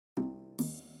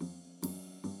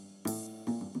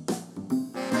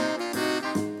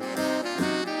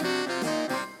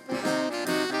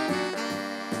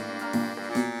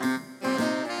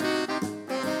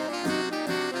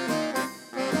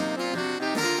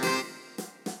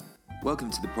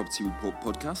Welcome to the Property Report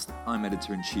podcast. I'm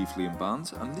Editor-in-Chief Liam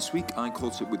Barnes, and this week I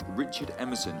caught up with Richard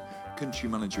Emerson, Country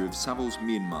Manager of Savills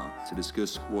Myanmar, to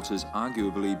discuss what has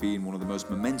arguably been one of the most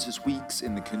momentous weeks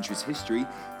in the country's history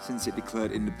since it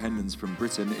declared independence from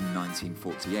Britain in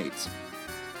 1948.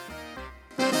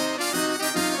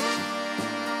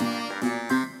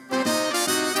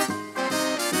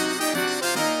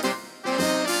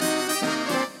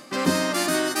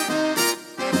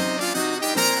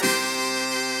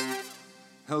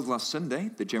 Held last Sunday,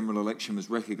 the general election was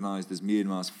recognised as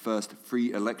Myanmar's first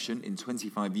free election in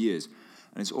 25 years,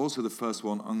 and it's also the first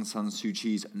one Aung San Suu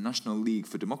Kyi's National League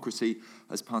for Democracy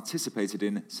has participated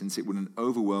in since it won an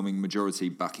overwhelming majority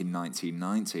back in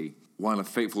 1990. While a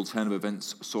fateful turn of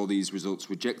events saw these results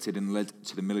rejected and led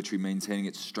to the military maintaining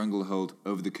its stranglehold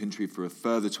over the country for a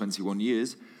further 21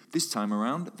 years, this time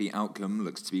around, the outcome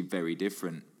looks to be very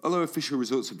different. Although official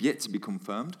results have yet to be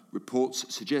confirmed,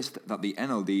 reports suggest that the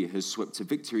NLD has swept to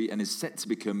victory and is set to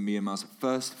become Myanmar's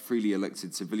first freely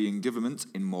elected civilian government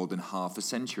in more than half a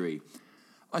century.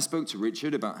 I spoke to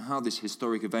Richard about how this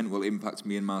historic event will impact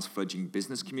Myanmar's fledgling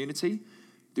business community,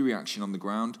 the reaction on the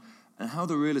ground, and how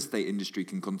the real estate industry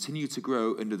can continue to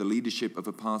grow under the leadership of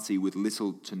a party with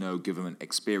little to no government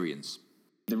experience.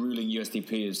 The ruling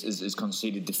USDP has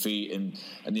conceded defeat, and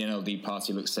the NLD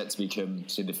party looks set to become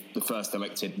the first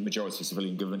elected majority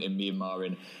civilian government in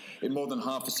Myanmar in more than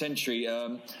half a century.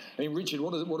 Richard,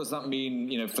 what does that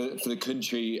mean, for the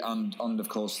country and of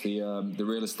course the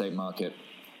real estate market?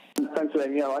 Thanks,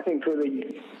 Liam. I think for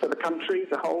the country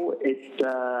as a whole, it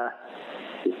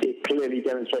clearly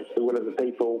demonstrates the will of the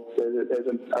people. There's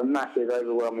a massive,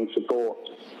 overwhelming support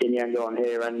in Yangon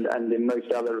here and in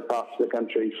most other parts of the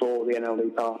country for the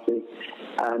NLD party.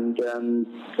 And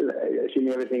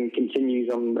assuming everything continues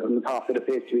on the path it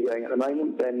appears to be going at the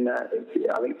moment, then I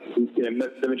think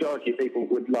the majority of people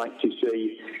would like to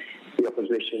see the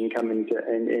opposition coming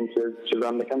to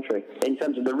run the country. In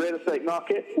terms of the real estate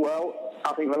market, well,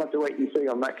 I think we'll have to wait and see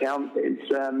on that count. It's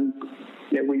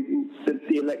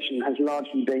the election has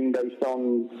largely been based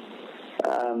on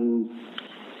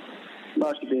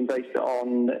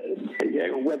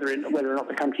whether or not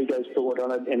the country goes forward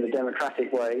in a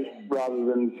democratic way, rather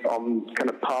than on kind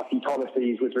of party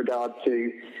policies with regard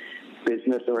to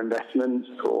business or investment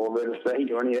or real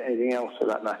estate or anything else for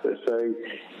that matter. So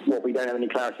what we don't have any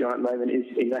clarity on at the moment is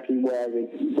exactly where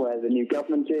the new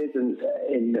government is and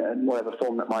in whatever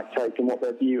form that might take, and what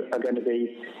their view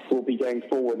will be going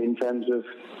forward in terms of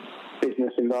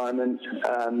business environment,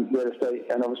 real estate,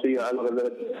 and obviously a lot of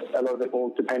it will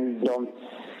depend on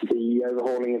the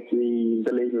overhauling of the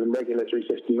legal and regulatory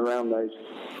system around those.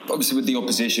 Obviously, with the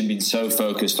opposition being so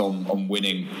focused on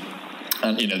winning,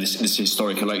 and this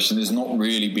historic election, there's not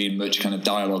really been much kind of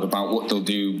dialogue about what they'll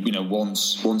do,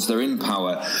 once they're in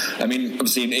power. I mean,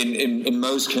 obviously, in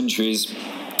most countries,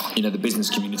 the business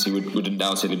community would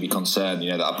undoubtedly be concerned,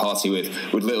 that a party with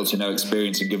little to no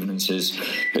experience in governance has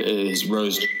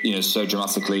rose, so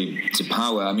dramatically to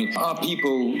power. I mean, are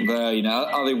people there,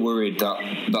 are they worried that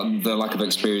their lack of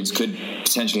experience could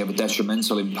potentially have a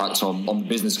detrimental impact on the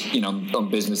business, on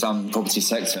business and property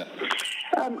sector?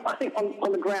 I think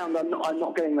on the ground, I'm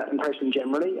not getting that impression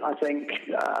generally. I think,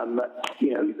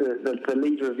 the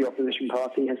leader of the opposition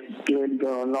party has clearly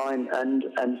gone online and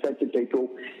said to people,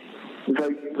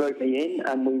 vote me in,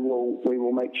 and we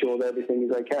will make sure that everything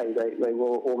is okay. They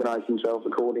will organise themselves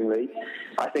accordingly.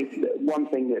 I think that one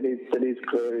thing that is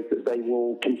clear is that they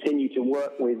will continue to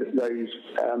work with those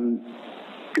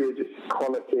good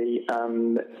quality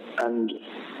and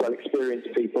well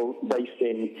experienced people based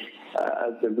in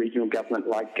the regional government,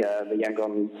 like the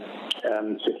Yangon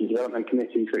City Development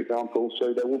Committee, for example.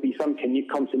 So there will be some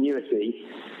continuity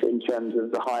in terms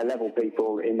of the higher level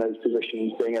people in those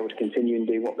positions being able to continue and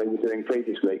do what they were doing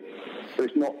previously. So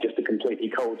it's not just a completely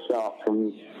cold start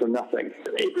from nothing.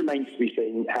 It remains to be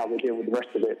seen how they deal with the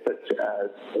rest of it, but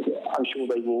I'm sure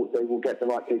they will get the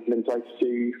right people in place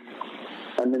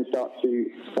and then start to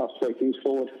take things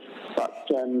forward. But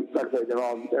like I say,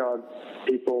 there are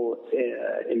people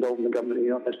involved in the government who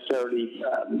are not necessarily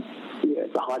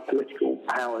the high political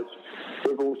powers,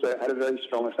 who have also had a very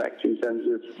strong effect in terms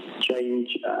of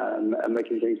change and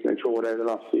making things move forward over the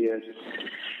last few years.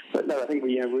 But no, I think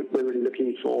we're really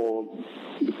looking for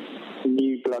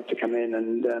new blood to come in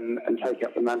and take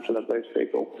up the mantle of those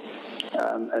people,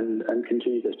 and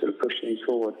continue to sort of push things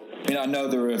forward. I mean, I know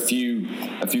there are a few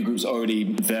groups already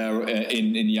there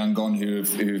in Yangon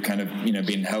who've kind of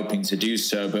been helping to do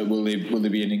so, but will there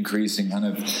be an increase in kind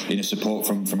of support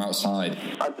from outside?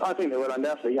 I think there will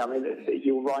undoubtedly. I mean,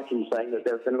 you're right in saying that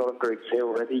there's been a lot of groups here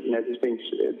already. There's been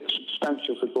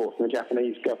substantial support from the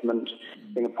Japanese government,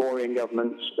 Singaporean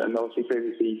governments, and obviously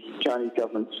previously Chinese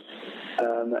governments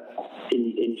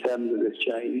in terms of this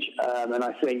change. And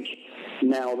I think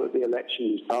now that the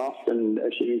election is passed, and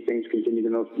assuming things continue to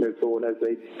move forward as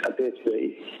they appear to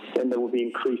be, then there will be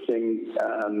increasing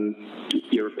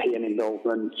European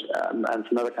involvement and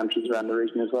from other countries around the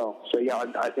region as well. So yeah,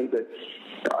 I think that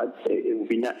it will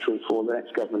be natural for the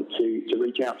next government to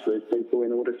reach out to those people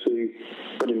in order to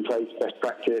put in place best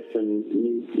practice and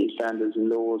new standards and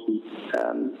laws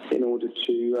in order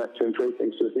to improve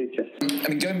things for the future. I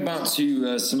mean, going back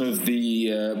to some of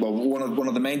the one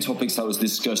of the main topics that was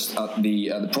discussed at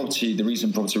the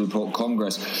recent Property Report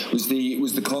Congress was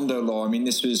the condo law. I mean,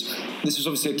 this was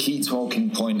obviously a key talking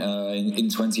point in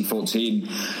 2014.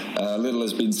 Little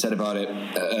has been said about it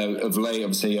of late.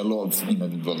 Obviously, a lot of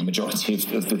the majority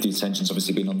of the attention's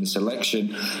obviously been on this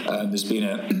election. There's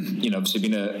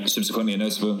been subsequently a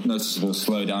noticeable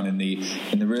slowdown in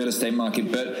the real estate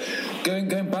market. But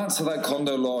going back to that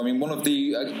condo law, I mean, one of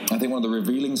the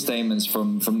revealing statements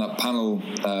from that panel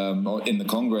in the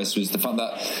Congress was the fact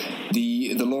that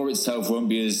the law itself won't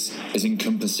be as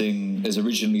encompassing as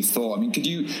originally thought. I mean, could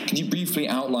you briefly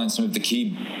outline some of the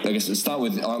key? I guess let's start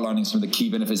with outlining some of the key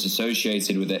benefits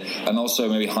associated with it, and also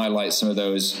maybe highlight some of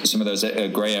those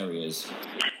grey areas.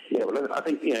 Yeah, well, I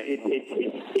think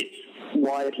it's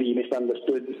widely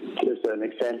misunderstood to a certain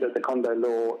extent that the condo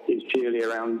law is purely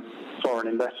around foreign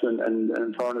investment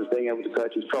and foreigners being able to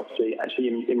purchase property.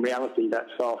 Actually, in reality,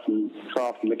 that's far from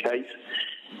the case.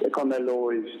 The condo law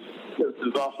is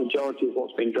the vast majority of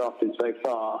what's been drafted so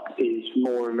far is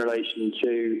more in relation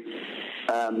to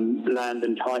land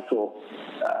and title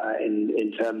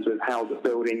in terms of how the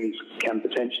buildings can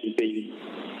potentially be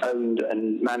owned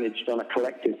and managed on a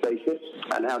collective basis,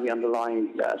 and how the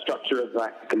underlying structure of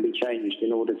that can be changed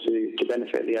in order to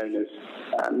benefit the owners.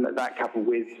 That coupled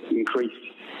with increased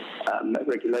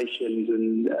regulations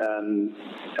and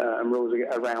rules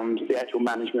around the actual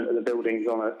management of the buildings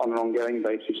on an ongoing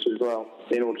basis as well,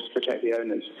 in order to protect the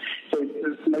owners. So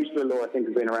most of the law, I think,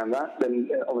 has been around that. Then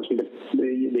obviously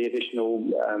the additional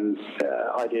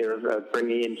idea of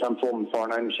bringing in some form of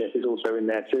foreign ownership is also in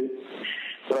there too.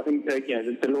 But I think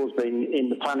the law's been in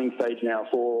the planning stage now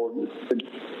for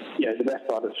the best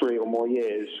part of 3 or more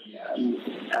years,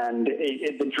 and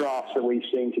the drafts that we've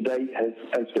seen to date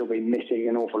have still been missing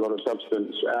an awful lot of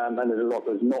substance, and there's a lot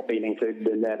that's not been included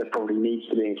in there that probably needs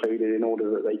to be included in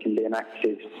order that they can be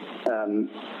enacted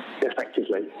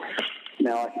effectively.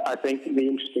 Now, I think the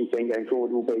interesting thing going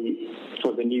forward will be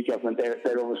for the new government. They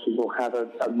obviously will have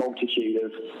a multitude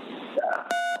of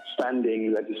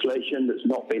standing legislation that's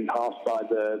not been passed by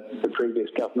the previous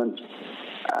government.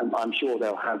 I'm sure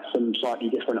they'll have some slightly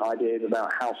different ideas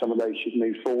about how some of those should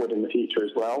move forward in the future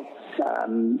as well.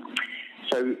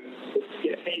 So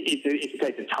it's a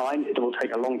case of time. It will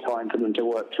take a long time for them to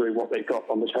work through what they've got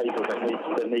on the table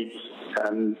that needs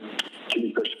to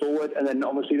be pushed forward. And then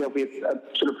obviously there'll be a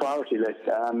sort of priority list,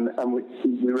 and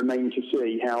we remain to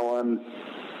see how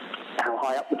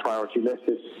high up the priority list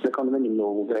the condominium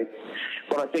law will be.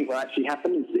 What I think will actually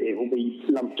happen is it will be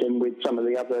lumped in with some of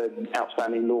the other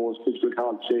outstanding laws with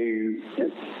regard to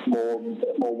more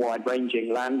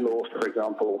wide-ranging land law, for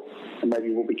example, and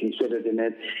maybe will be considered in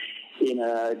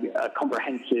a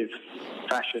comprehensive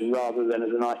fashion rather than as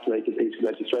an isolated piece of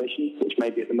legislation, which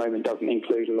maybe at the moment doesn't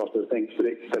include a lot of the things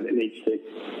that it needs to.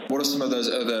 What are some of those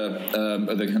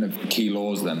other kind of key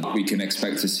laws then we can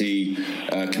expect to see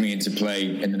coming into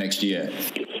play in the next year?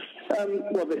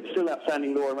 Well, there's still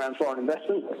outstanding law around foreign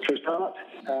investment, for a start,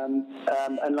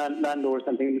 and land law is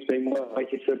something that's been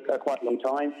waited for quite a long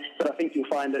time. But I think you'll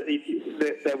find that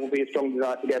there will be a strong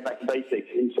desire to go back to basics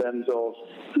in terms of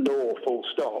law, full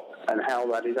stop, and how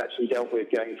that is actually dealt with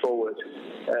going forward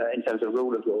in terms of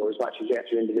rule of law, as much as the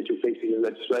actual individual pieces of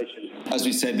legislation. As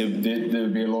we said, there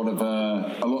would be a lot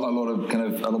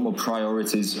more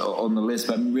priorities on the list.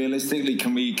 But realistically,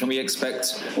 can we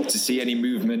expect to see any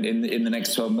movement in the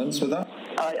next 12 months with that?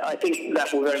 I think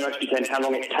that will very much depend how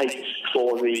long it takes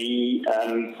for the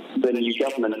new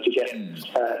government to get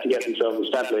themselves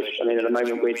established. I mean, at the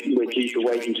moment we're due to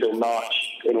wait until March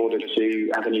in order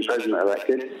to have a new president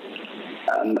elected.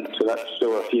 So that's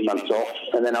still a few months off,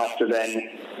 and then after then,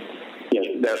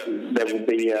 there will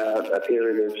be a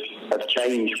period of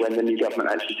change when the new government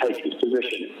actually takes its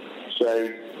position.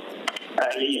 So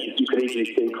you could easily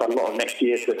see quite a lot of next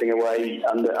year slipping away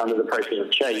under the process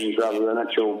of change rather than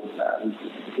actual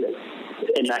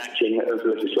enacting of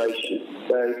legislation.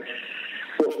 So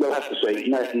we'll have to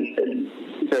see.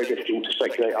 Very difficult to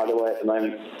speculate either way at the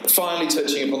moment. Finally,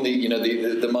 touching upon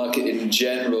the market in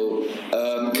general,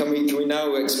 can we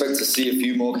now expect to see a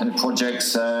few more kind of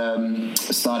projects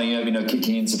starting up,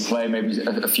 kicking into play? Maybe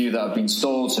a few that have been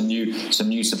stalled, some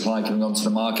new supply coming onto the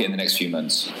market in the next few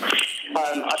months.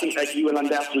 I think that you will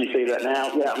undoubtedly see that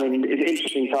now. Yeah, I mean, it's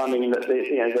interesting timing that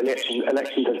the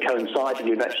election has coincided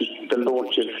with actually the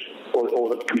launch of or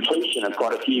the completion of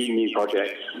quite a few new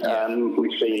projects.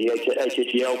 We've seen the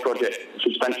HTL project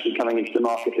substantially coming into the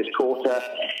market this quarter.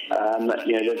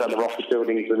 There's other office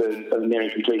buildings that are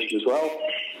nearing completion as well,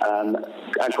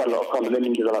 and quite a lot of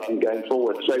condominium development going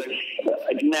forward. So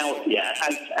now,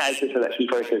 as this election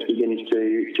process begins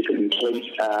to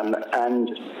complete, and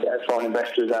foreign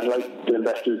investors and local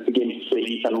investors begin to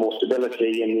see some more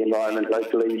stability in the environment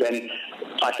locally, then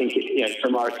I think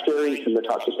from our experience and the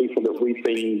types of people that we've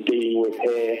been dealing with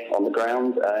here on the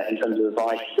ground in terms of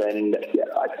advice, then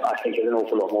I think there's an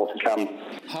awful lot more to come.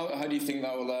 How do you think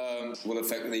that will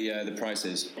affect the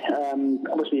prices?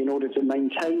 Obviously, in order to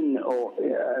maintain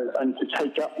and to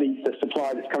take up the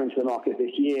supply that's coming to the market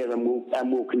this year and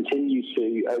will continue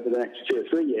to over the next 2 or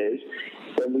 3 years,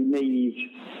 then we need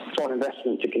foreign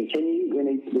investment to continue. We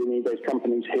need those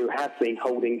companies who have been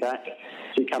holding back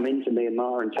to come into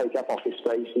Myanmar and take up office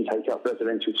space and take up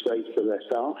residential space for their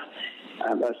staff.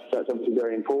 That's obviously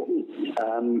very important.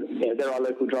 There are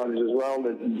local drivers as well.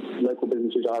 The local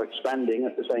businesses are expanding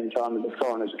at the same time as the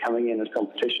foreigners are coming in as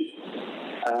competition.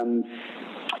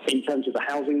 In terms of the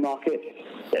housing market,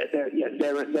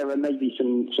 there are maybe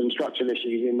some structural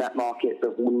issues in that market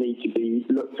that will need to be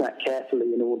looked at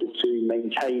carefully in order to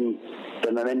maintain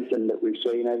the momentum that we've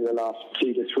seen over the last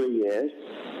 2 to 3 years.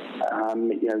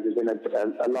 There's been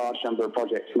a large number of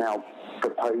projects now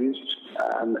proposed.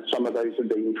 Some of those have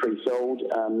been pre-sold.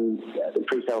 The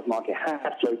pre-sales market has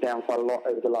slowed down quite a lot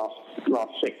over the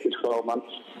last 6 to 12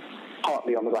 months,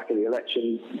 partly on the back of the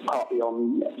election, partly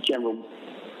on general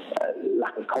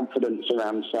lack of confidence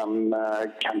around some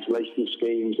cancellation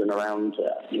schemes and around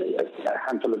a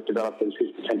handful of developers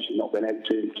who've potentially not been able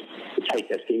to take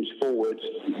their schemes forward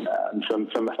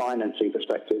from a financing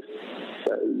perspective.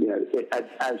 So,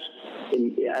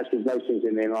 as with most things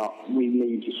in Myanmar, we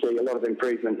need to see a lot of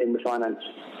improvement in the finance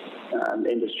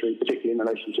industry, particularly in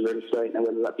relation to real estate, and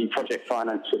whether that be project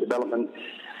finance for development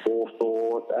or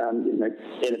for in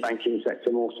the banking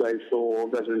sector, more so for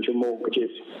residential mortgages.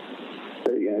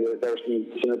 So, there are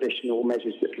some additional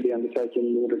measures that can be undertaken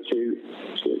in order to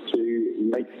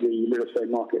make the real estate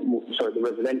market, the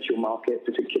residential market,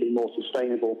 particularly more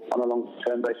sustainable on a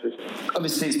long-term basis.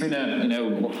 Obviously, it's been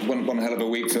one hell of a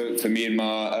week for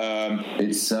Myanmar.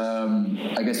 It's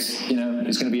I guess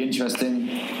it's going to be interesting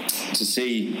to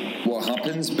see what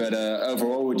happens. But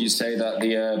overall, would you say that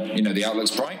the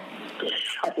outlook's bright?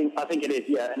 I think it is,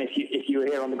 yeah. And if you were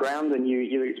here on the ground and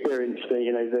you experience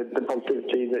the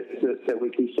positivity that we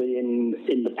can see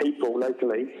in the people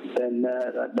locally, then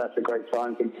that's a great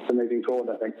sign for moving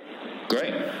forward, I think.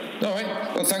 Great. All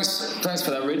right. Well, thanks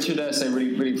for that, Richard. I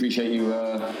really appreciate you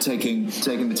taking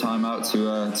the time out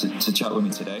to chat with me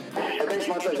today. Okay, it's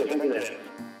my pleasure. Thank you.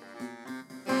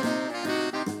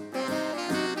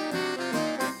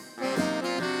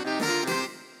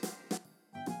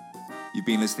 You've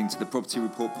been listening to the Property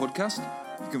Report podcast.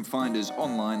 You can find us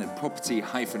online at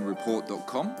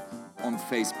property-report.com, on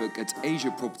Facebook at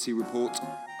Asia Property Report,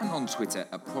 and on Twitter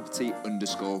at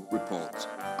property_report.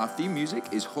 Our theme music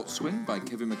is Hot Swing by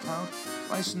Kevin MacLeod,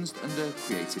 licensed under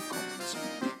Creative Commons.